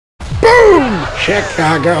Boom!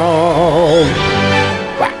 Chicago!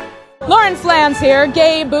 Lauren Flans here,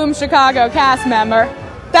 gay Boom Chicago cast member.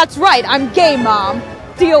 That's right, I'm gay, Mom.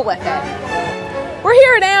 Deal with it. We're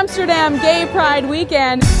here at Amsterdam Gay Pride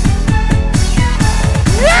Weekend.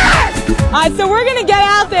 Yes! So we're gonna get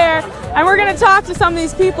out there and we're gonna talk to some of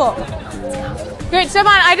these people. Great,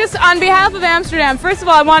 Stefan, on behalf of Amsterdam, first of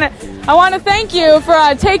all, I want to thank you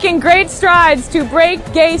for taking great strides to break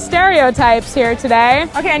gay stereotypes here today.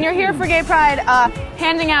 Okay, and you're here for Gay Pride,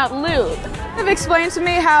 handing out lube. Explain to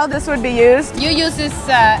me how this would be used. You use this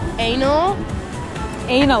anal.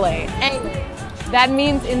 Anally. Anally. That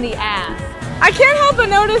means in the ass. I can't help but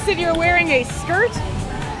notice that you're wearing a skirt.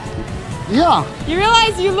 Yeah. You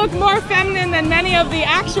realize you look more feminine than many of the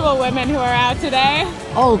actual women who are out today.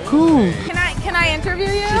 Oh, cool. Can I interview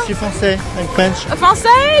you? Je suis français and French.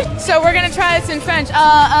 Français? So we're gonna try this in French.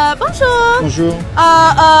 Bonjour. Bonjour.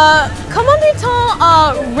 Comment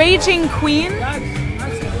dit-on raging queen?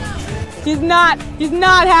 He's not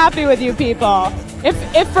happy with you people.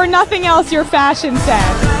 If for nothing else, your fashion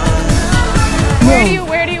sense.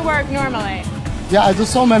 Where do you work normally? Yeah, I do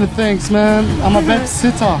so many things, man. I'm a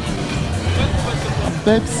babysitter.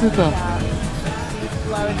 Babysitter.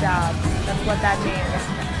 Blowjob. That's what that means.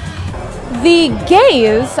 The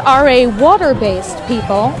gays are a water-based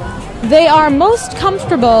people. They are most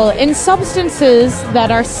comfortable in substances that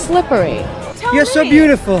are slippery. You're so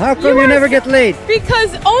beautiful. How come you never get laid?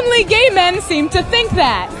 Because only gay men seem to think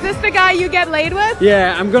that. Is this the guy you get laid with?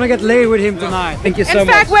 Yeah, I'm gonna get laid with him tonight. Thank you so much.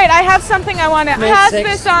 In fact, wait, I have something I want to pass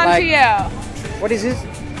this on to you. What is this?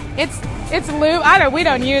 It's lube. We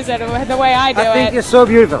don't use it the way I do it. I think you're so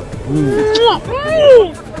beautiful.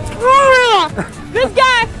 This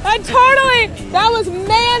guy, that was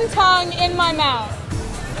man tongue in my mouth.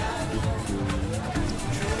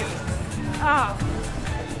 Oh.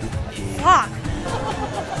 Fuck.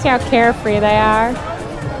 See how carefree they are?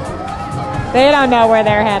 They don't know where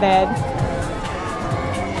they're headed.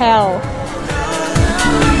 Hell.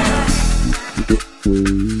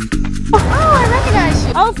 Oh, I recognize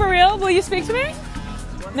you. Oh, for real? Will you speak to me?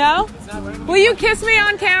 No? Will you kiss me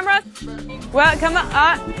on camera? Well, come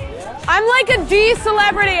on. I'm like a G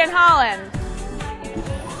celebrity in Holland.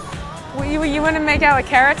 You want to make out with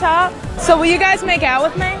Carrot Top? So will you guys make out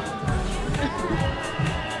with me?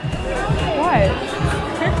 What?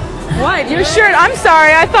 What? Your shirt, I'm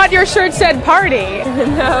sorry, I thought your shirt said party.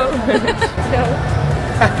 No.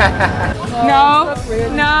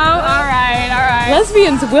 No? All right.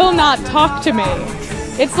 Lesbians will not talk to me.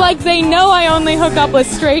 It's like they know I only hook up with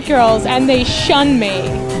straight girls and they shun me.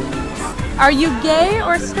 Are you gay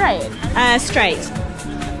or straight? Straight.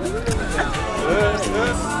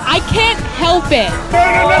 I can't help it.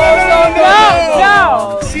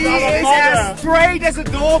 No. She is as straight as a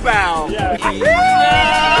doorbell. Yeah.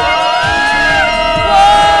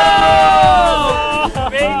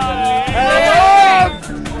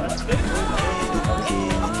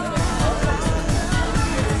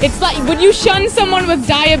 It's like, would you shun someone with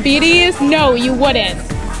diabetes? No, you wouldn't.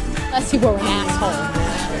 Unless you were an asshole.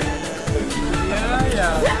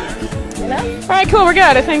 All right, cool, we're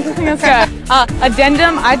good. I think that's good.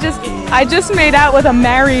 Addendum, I just made out with a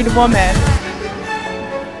married woman.